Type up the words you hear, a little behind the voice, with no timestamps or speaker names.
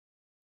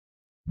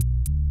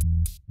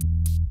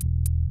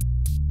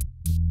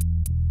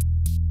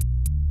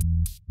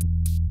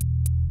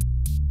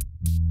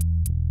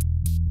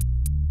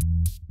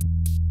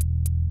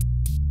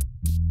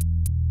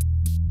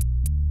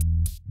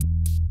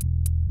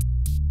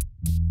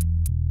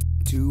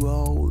To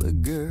all the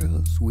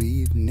girls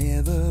we've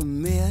never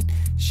met,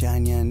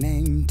 shine your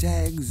name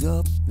tags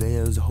up,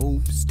 there's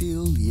hope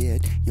still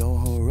yet. Your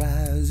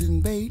horizon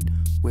bait,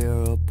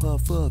 we're a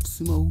puff of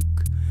smoke.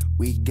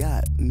 We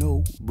got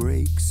no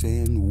brakes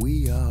and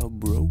we are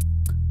broke.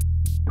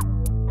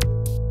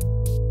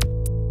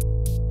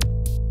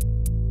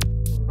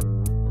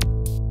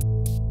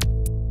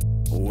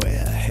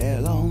 We're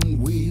hell on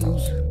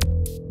wheels.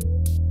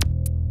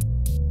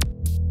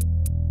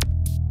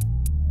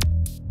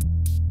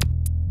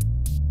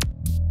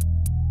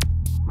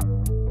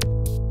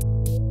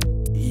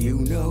 You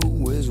know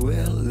as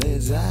well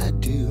as I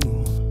do,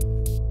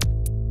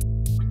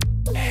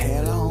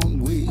 hell on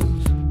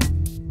wheels.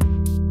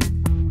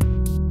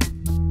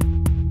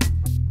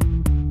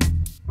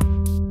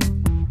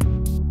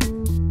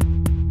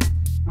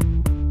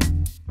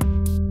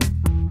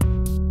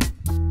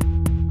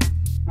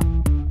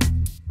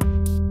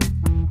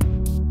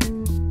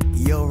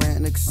 You're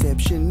an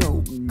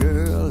exceptional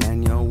girl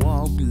and you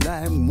walk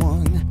like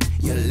one.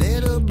 Your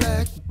little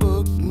black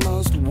book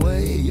must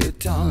weigh a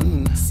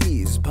ton.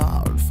 Seas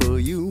part for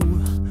you,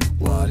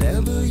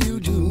 whatever you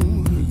do.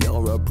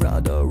 You're a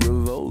proud of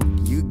revolt,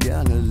 you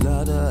got a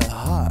lot of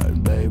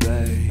heart,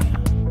 baby.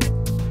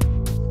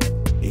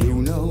 You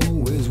know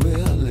as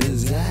well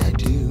as I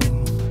do,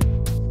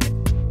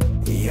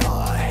 you're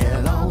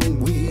hell on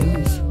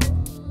wheels.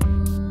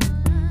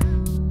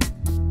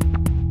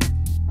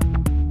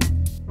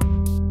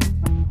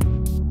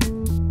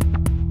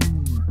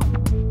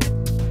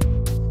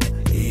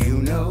 You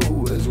know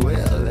as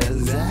well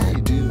as I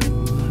do,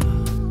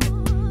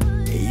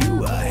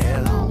 you are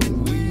hell on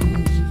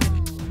wheels.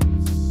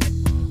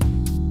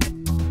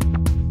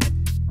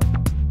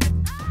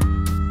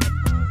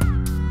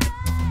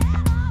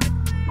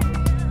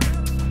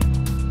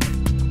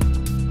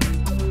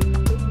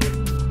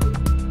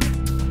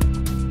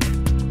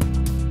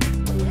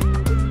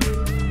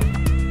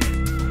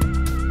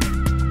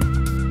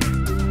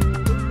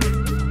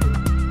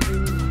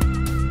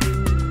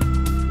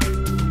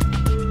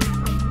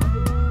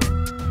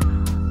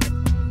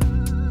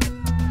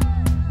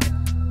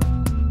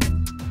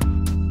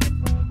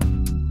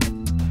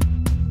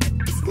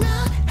 It's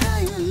not how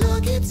you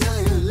look, it's how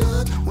you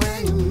look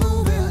when you're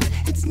moving.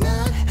 It's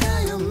not how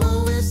you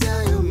move, it's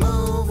how you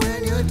move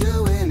when you're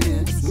doing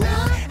it. It's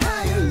not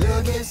how you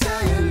look, it's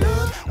how you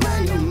look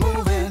when you're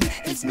moving.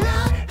 It's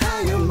not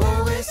how you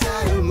move, it's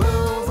how you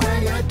move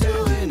when you're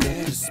doing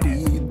it. The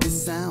speed, the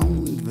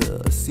sound,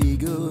 the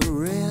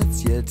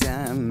cigarettes. Your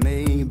time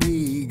may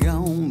be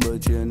gone,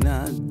 but you're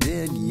not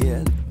dead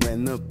yet.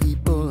 When the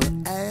people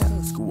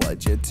ask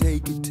what you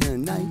take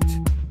tonight,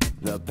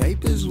 the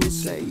papers will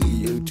say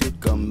you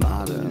took a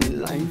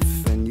modern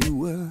life and you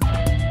were